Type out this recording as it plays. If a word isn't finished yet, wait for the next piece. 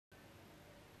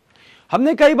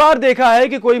हमने कई बार देखा है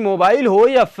कि कोई मोबाइल हो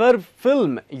या फिर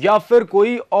फिल्म या फिर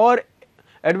कोई और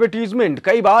एडवर्टीजमेंट,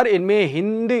 कई बार इनमें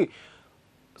हिंदू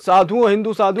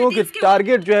साधुओं के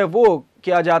टारगेट जो है वो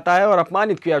किया जाता है और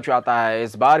अपमानित किया जाता है।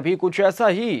 इस बार भी कुछ ऐसा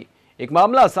ही एक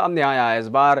मामला सामने आया है। इस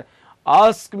बार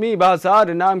आस्क मी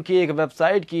बाजार नाम की एक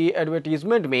वेबसाइट की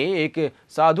एडवर्टीजमेंट में एक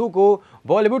साधु को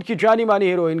बॉलीवुड की जानी मानी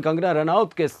हीरोइन कंगना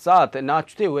रनौत के साथ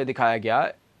नाचते हुए दिखाया गया।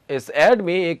 इस एड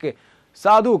में एक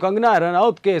साधु कंगना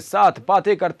रनौत के साथ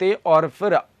बातें करते और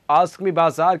फिर आस्क मी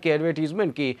बाजार के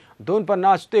एडवर्टीजमेंट की धुन पर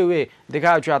नाचते हुए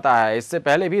दिखाया जाता है। इससे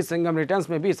पहले भी सिंघम रिटर्न्स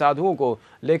में भी साधुओं को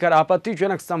लेकर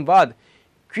आपत्तिजनक संवाद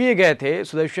किए गए थे।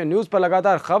 सुदर्शन न्यूज पर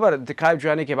लगातार खबर दिखाए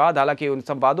जाने के बाद हालांकि उन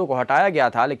संवादों को हटाया गया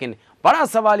था, लेकिन बड़ा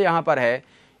सवाल यहां पर है,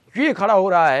 ये खड़ा हो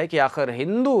रहा है कि आखिर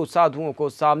हिंदू साधुओं को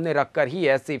सामने रखकर ही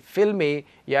ऐसी फिल्में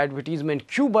या एडवर्टीजमेंट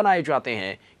क्यों बनाए जाते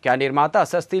हैं? क्या निर्माता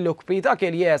सस्ती लोकप्रियता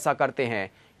के लिए ऐसा करते हैं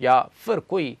या फिर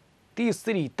कोई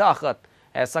तीसरी ताकत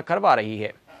ऐसा करवा रही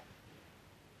है?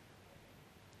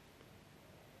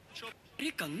 अरे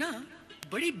कंगना,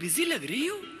 बड़ी बिजी लग रही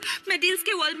हो। मैं डील्स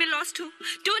के वर्ल्ड में लॉस्ट हूँ।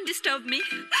 Don't disturb me.